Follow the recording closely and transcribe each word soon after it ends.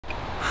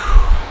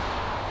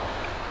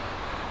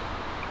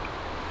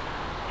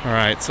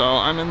Alright, so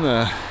I'm in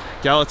the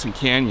Gallatin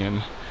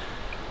Canyon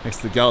next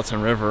to the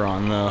Gallatin River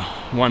on the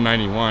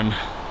 191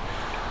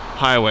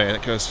 highway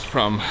that goes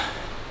from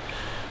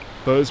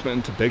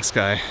Bozeman to Big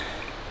Sky.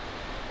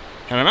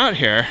 And I'm out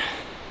here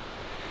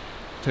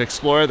to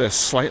explore this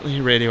slightly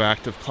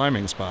radioactive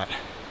climbing spot.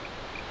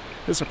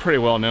 This is a pretty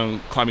well-known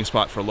climbing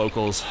spot for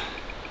locals.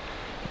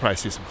 You'll probably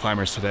see some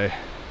climbers today.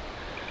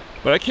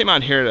 But I came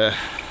out here to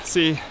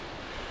see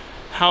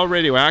how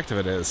radioactive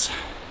it is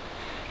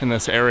in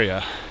this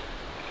area.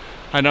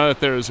 I know that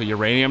there's a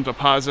uranium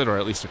deposit, or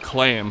at least a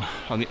claim,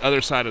 on the other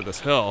side of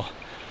this hill.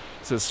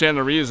 So it stands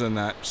to reason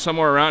that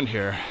somewhere around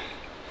here,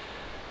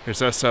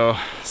 there's also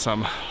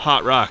some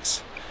hot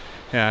rocks.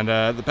 And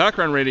the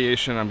background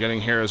radiation I'm getting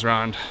here is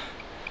around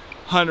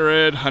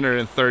 100,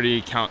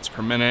 130 counts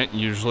per minute.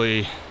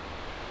 Usually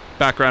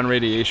background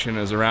radiation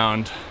is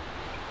around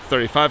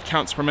 35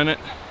 counts per minute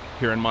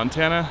here in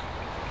Montana.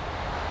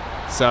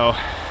 So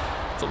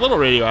it's a little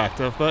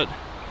radioactive, but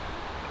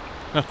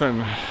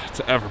nothing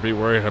to ever be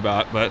worried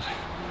about, but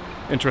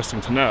interesting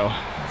to know.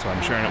 That's why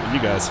I'm sharing it with you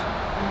guys.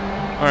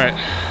 All right,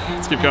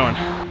 let's keep going.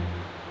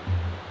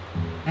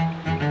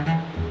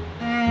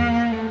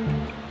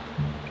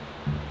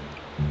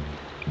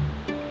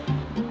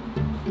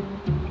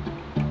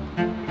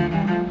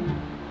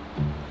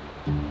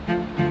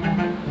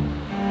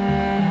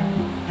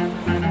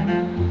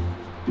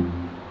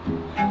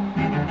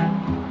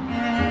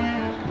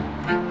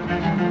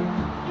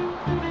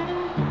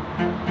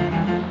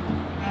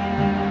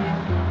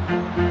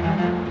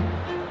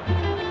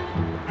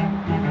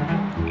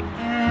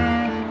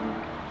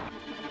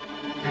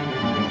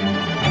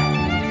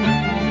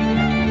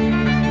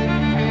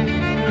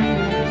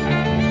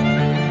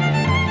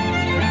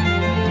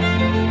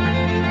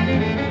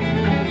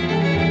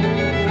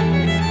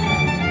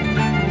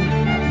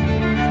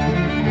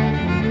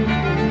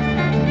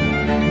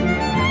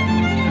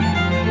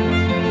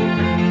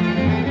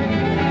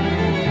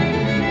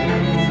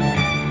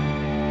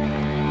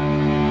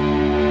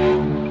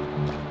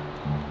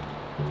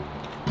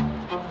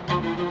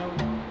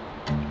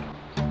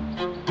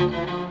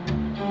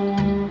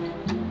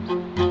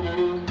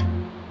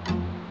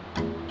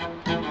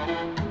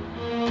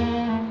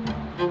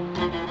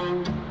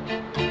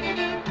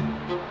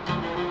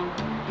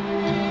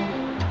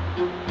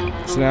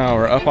 So now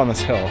we're up on this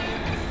hill,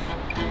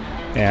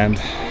 and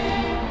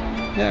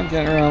yeah, I'm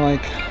getting around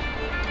like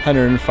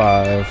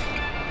 105,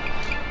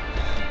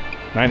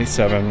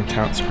 97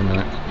 counts per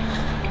minute.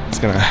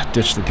 Just gonna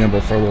ditch the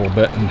gimbal for a little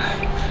bit and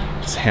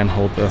just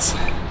handhold this.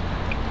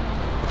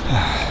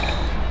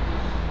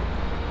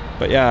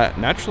 But yeah,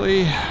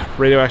 naturally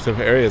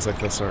radioactive areas like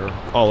this are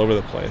all over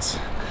the place.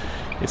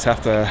 You just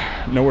have to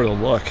know where to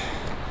look.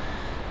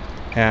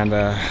 And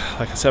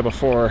like I said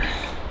before,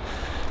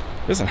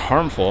 it isn't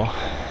harmful.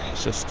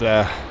 It's just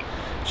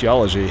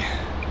geology,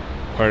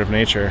 part of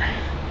nature.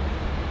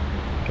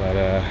 But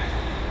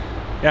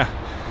yeah,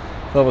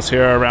 levels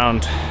here are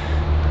around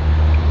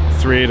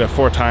 3 to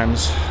 4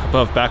 times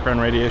above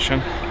background radiation,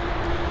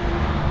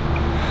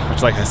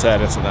 which, like I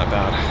said, isn't that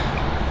bad.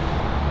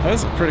 That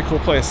is a pretty cool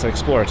place to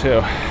explore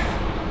too.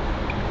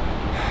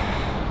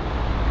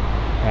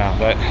 Yeah,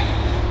 but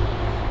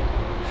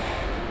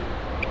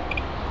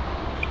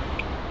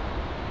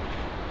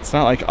it's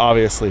not like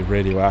obviously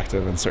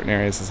radioactive in certain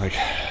areas. It's like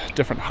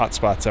different hot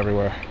spots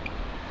everywhere.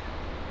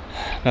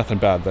 Nothing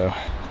bad though.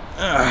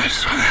 I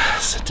just want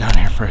to sit down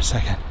here for a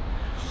second.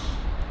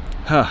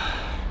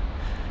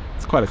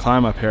 It's quite a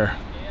climb up here.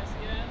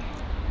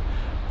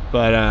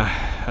 But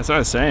as I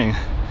was saying,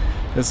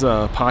 this is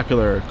a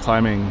popular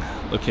climbing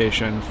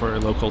location for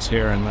locals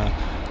here in the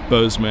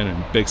Bozeman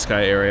and Big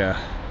Sky area.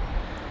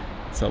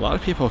 So a lot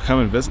of people come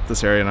and visit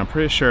this area, and I'm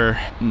pretty sure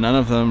none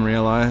of them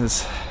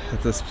realize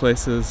that this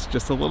place is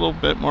just a little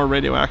bit more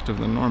radioactive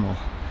than normal.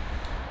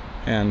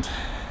 And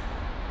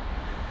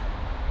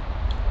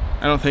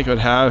I don't think it would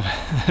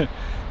have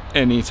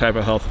any type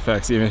of health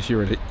effects even if you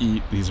were to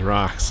eat these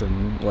rocks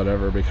and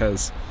whatever,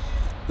 because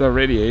the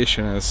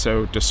radiation is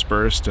so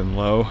dispersed and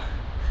low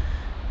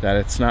that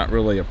it's not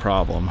really a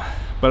problem.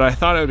 But I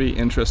thought it would be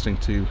interesting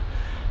to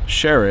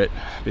share it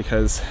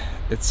because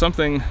it's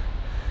something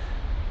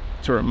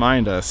to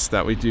remind us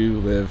that we do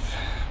live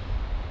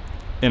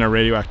in a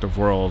radioactive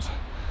world,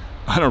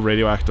 on a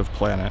radioactive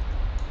planet,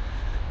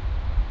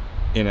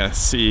 in a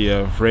sea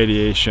of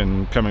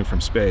radiation coming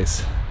from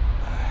space.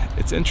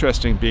 It's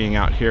interesting being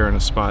out here in a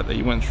spot that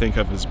you wouldn't think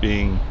of as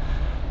being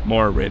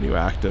more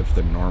radioactive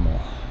than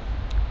normal.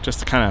 Just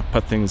to kind of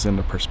put things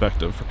into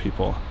perspective for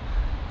people,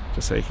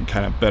 just so you can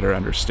kind of better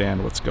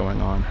understand what's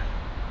going on.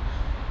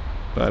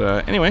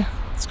 But anyway,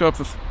 let's go up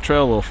the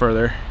trail a little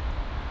further,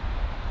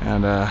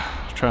 and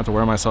try not to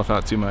wear myself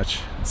out too much.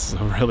 This is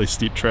a really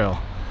steep trail,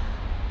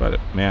 but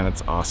man,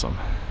 it's awesome.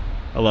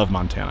 I love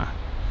Montana.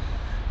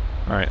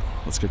 All right,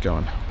 let's get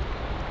going.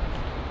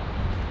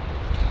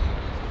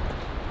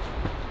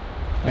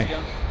 Hey.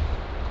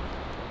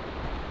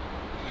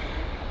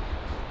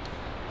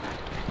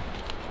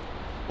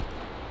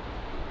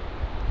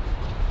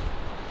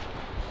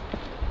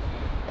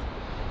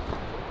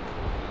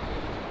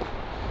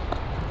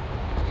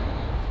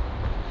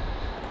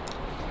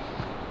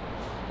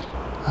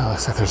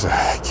 Looks like there's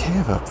a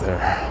cave up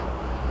there.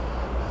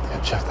 I think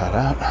I'll check that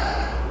out.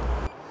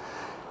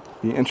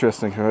 Be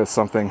interesting if there's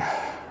something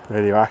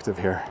radioactive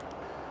here.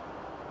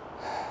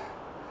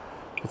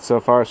 But so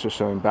far it's just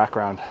showing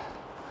background.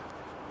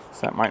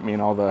 So that might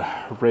mean all the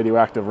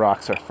radioactive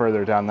rocks are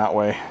further down that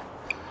way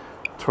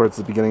towards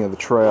the beginning of the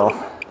trail.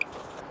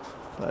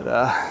 But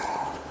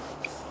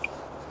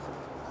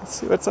let's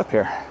see what's up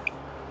here.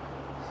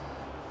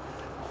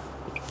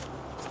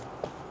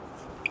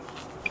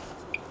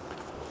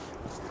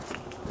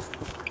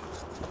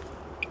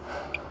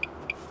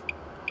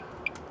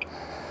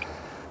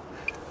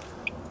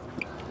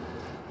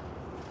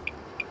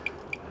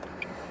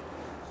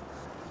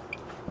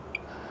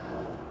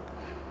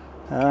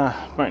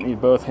 Might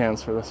need both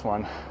hands for this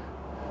one.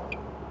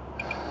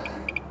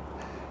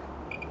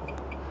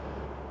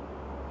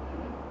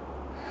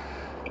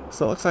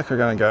 So it looks like we're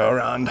gonna go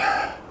around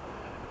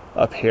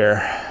up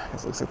here.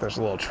 It looks like there's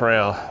a little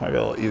trail. Might be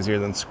a little easier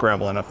than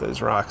scrambling up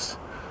those rocks.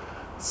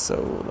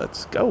 So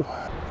let's go.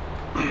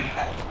 Okay.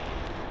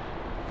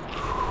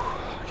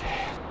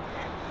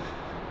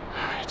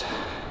 All right.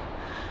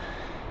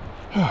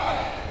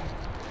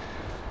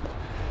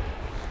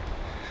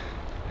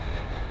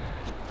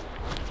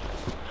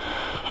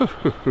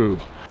 There's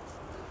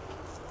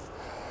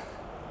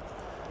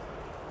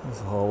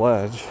a little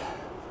ledge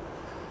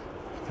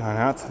going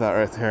out to that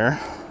right there.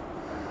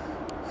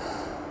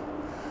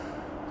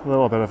 A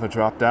little bit of a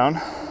drop down.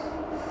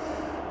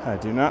 I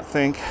do not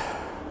think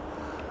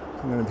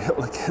I'm going to be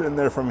able to get in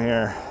there from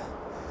here.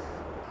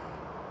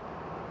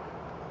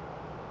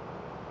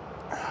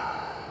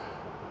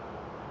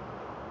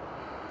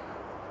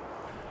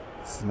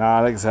 It's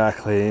not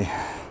exactly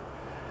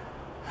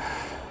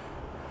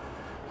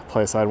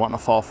place I'd want to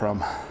fall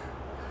from.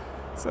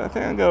 So I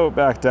think I'll go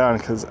back down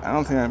because I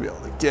don't think I'll be able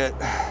to get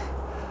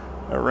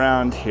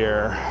around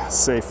here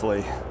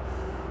safely,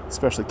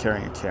 especially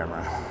carrying a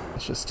camera.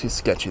 It's just too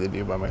sketchy to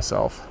do by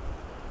myself.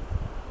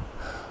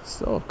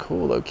 Still a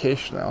cool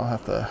location. I'll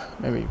have to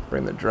maybe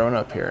bring the drone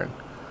up here and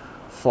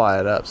fly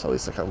it up so at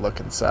least I can look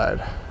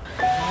inside.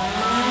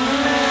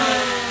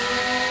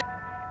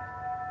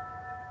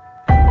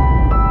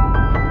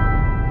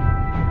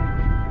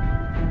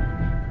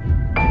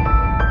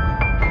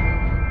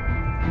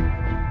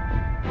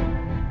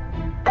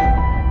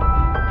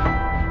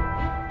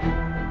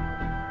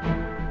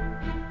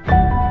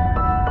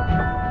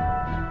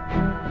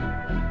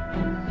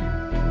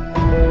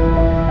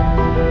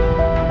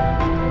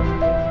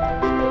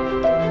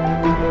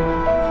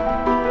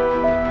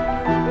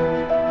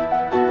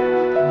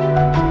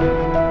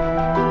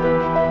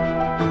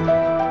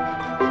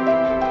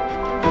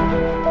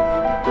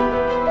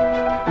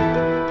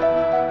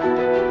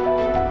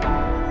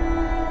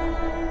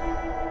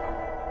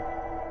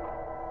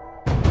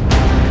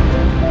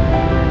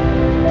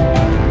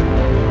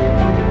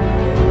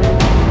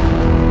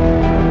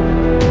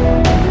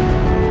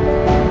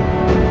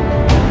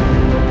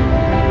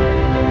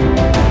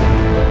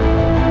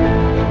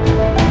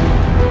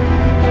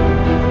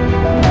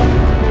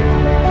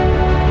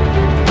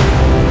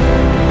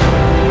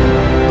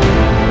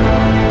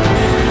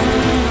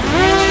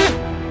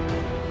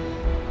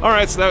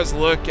 Alright, so that was a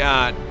look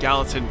at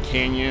Gallatin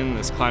Canyon,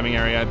 this climbing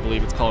area. I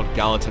believe it's called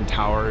Gallatin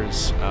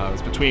Towers.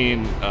 It's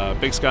between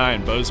Big Sky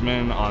and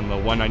Bozeman on the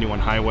 191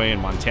 highway in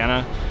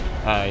Montana.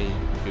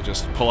 You could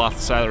just pull off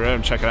the side of the road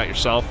and check it out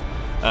yourself.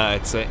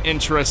 It's an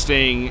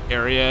interesting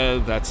area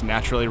that's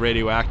naturally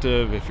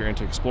radioactive if you're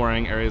into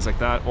exploring areas like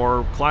that,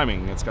 or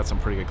climbing. It's got some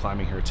pretty good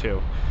climbing here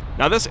too.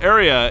 Now this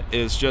area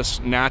is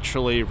just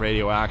naturally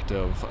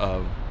radioactive.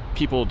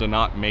 People did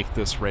not make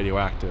this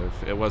radioactive.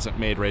 It wasn't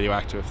made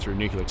radioactive through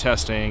nuclear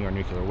testing or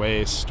nuclear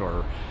waste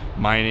or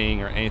mining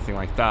or anything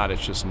like that.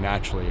 It's just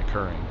naturally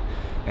occurring.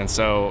 And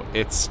so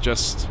it's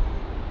just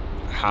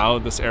how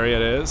this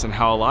area is and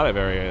how a lot of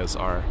areas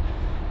are.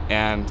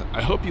 And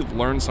I hope you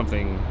learned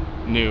something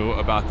new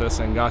about this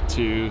and got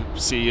to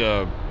see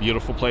a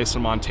beautiful place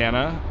in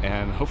Montana,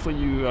 and hopefully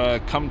you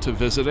come to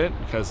visit it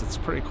because it's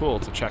pretty cool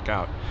to check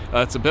out.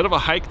 It's a bit of a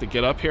hike to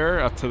get up here,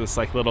 up to this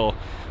like little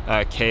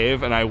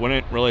cave, and I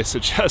wouldn't really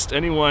suggest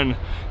anyone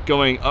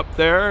going up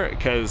there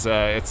because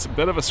it's a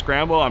bit of a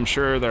scramble. I'm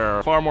sure there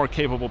are far more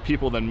capable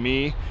people than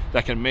me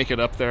that can make it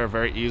up there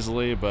very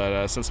easily,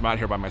 but since I'm out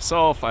here by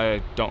myself,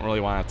 I don't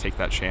really want to take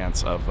that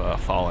chance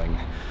of falling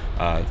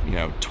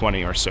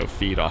 20 or so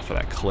feet off of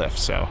that cliff.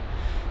 So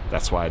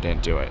that's why I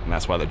didn't do it, and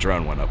that's why the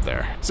drone went up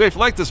there. So if you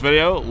like this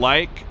video,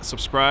 like,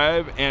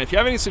 subscribe, and if you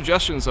have any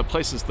suggestions of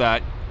places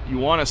that you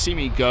want to see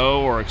me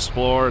go or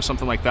explore or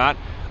something like that,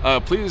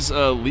 please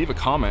leave a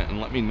comment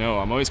and let me know.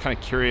 I'm always kind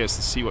of curious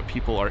to see what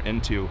people are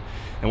into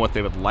and what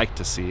they would like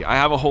to see. I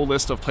have a whole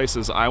list of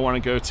places I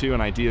want to go to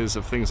and ideas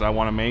of things I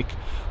want to make,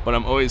 but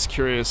I'm always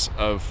curious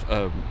of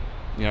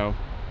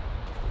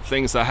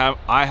things that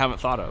I haven't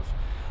thought of.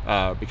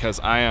 Because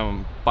I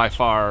am by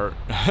far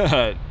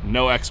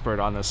no expert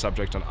on this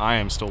subject, and I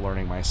am still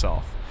learning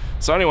myself.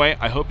 So anyway,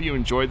 I hope you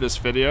enjoyed this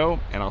video,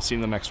 and I'll see you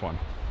in the next one.